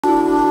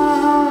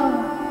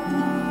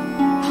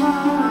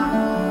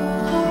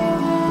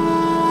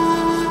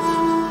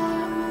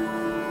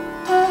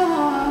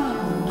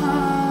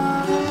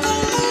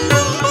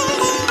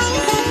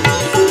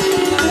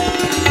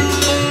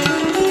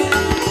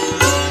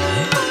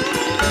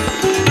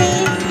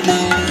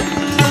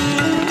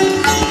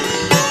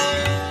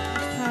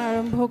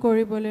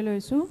koribole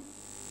loisu.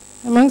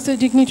 Amongst the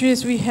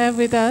dignitaries we have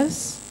with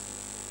us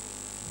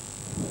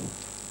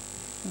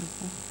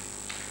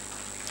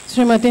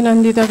Srimati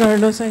Nandita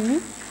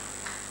Garlosaini,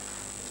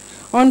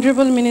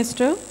 Honorable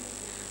Minister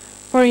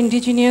for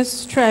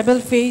Indigenous Tribal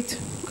Faith,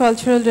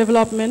 Cultural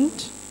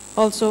Development,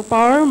 also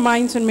Power,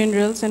 Mines and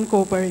Minerals and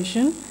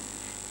Cooperation.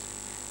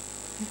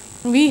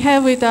 We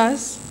have with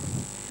us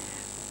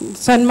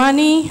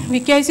Sanmani,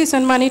 VKIC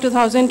Sanmani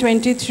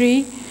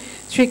 2023,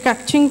 Sri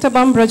Kakching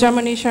Tabam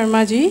Brajamani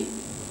Sharma ji.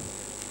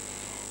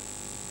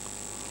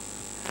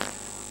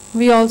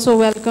 We also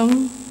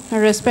welcome a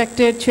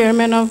respected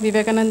Chairman of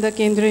Vivekananda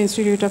Kendra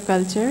Institute of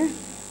Culture,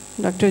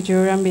 Dr.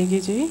 Joram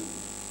Begi ji.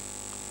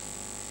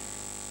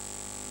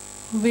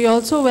 We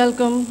also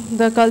welcome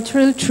the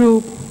cultural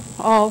troupe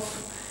of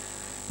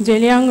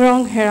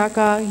Jeliangrong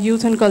Heraka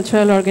Youth and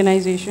Cultural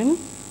Organization.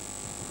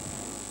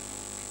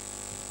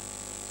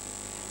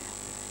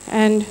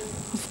 And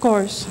of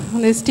course,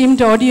 an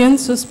esteemed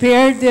audience who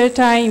spared their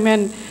time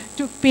and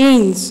took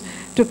pains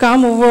to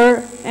come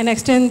over and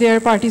extend their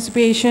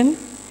participation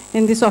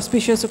in this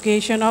auspicious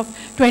occasion of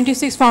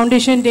 26th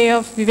Foundation Day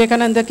of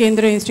Vivekananda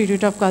Kendra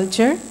Institute of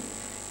Culture.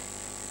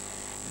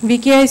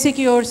 VKIC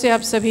की ओर से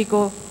आप सभी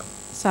को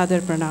सादर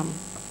प्रणाम।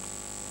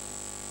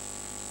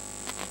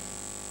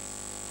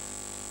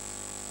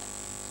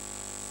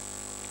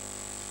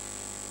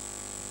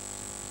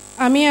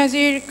 আমি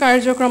আজিৰ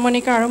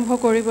কাৰ্যক্ৰমণিকা আৰম্ভ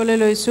কৰিবলৈ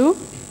লৈছো।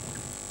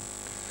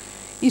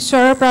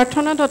 ঈশ্বৰৰ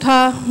প্ৰাৰ্থনা তথা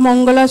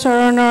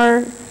মংগলাচৰণৰ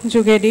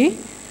যোগেদি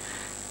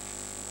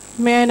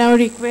may I now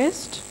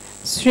request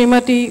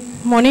Srimati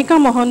Monica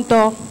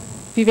Mohanto,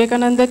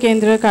 Vivekananda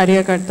Kendra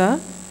Karyakarta,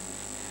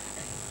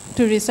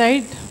 to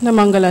recite the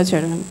Mangala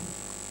Charan.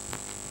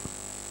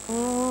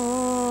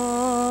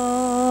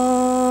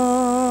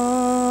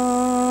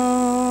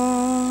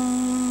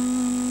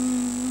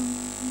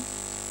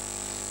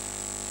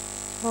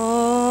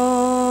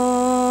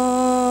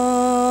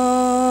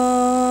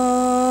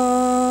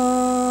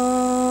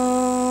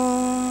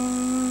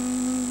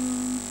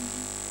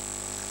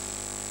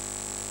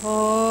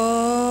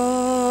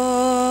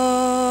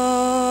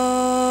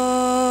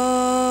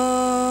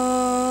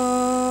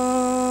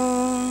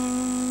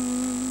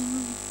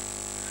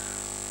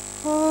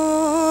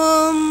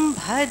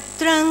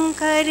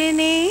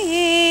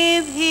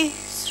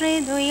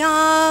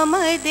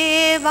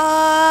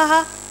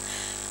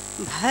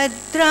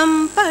 भद्रं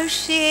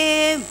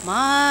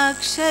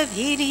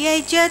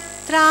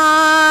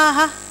पश्येमाक्षभिर्यजत्राः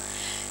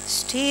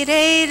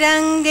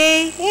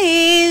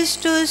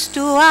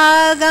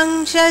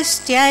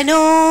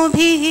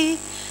स्थिरैरङ्गैस्तुष्ट्वागंशस्त्यनूभिः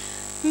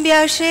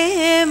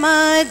व्यशेम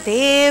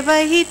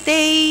देवहिते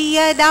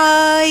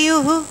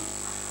यदायुः।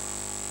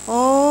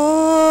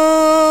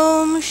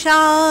 ॐ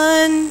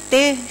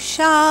शान्ति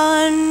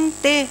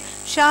शान्ति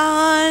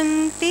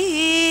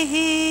शान्तिः।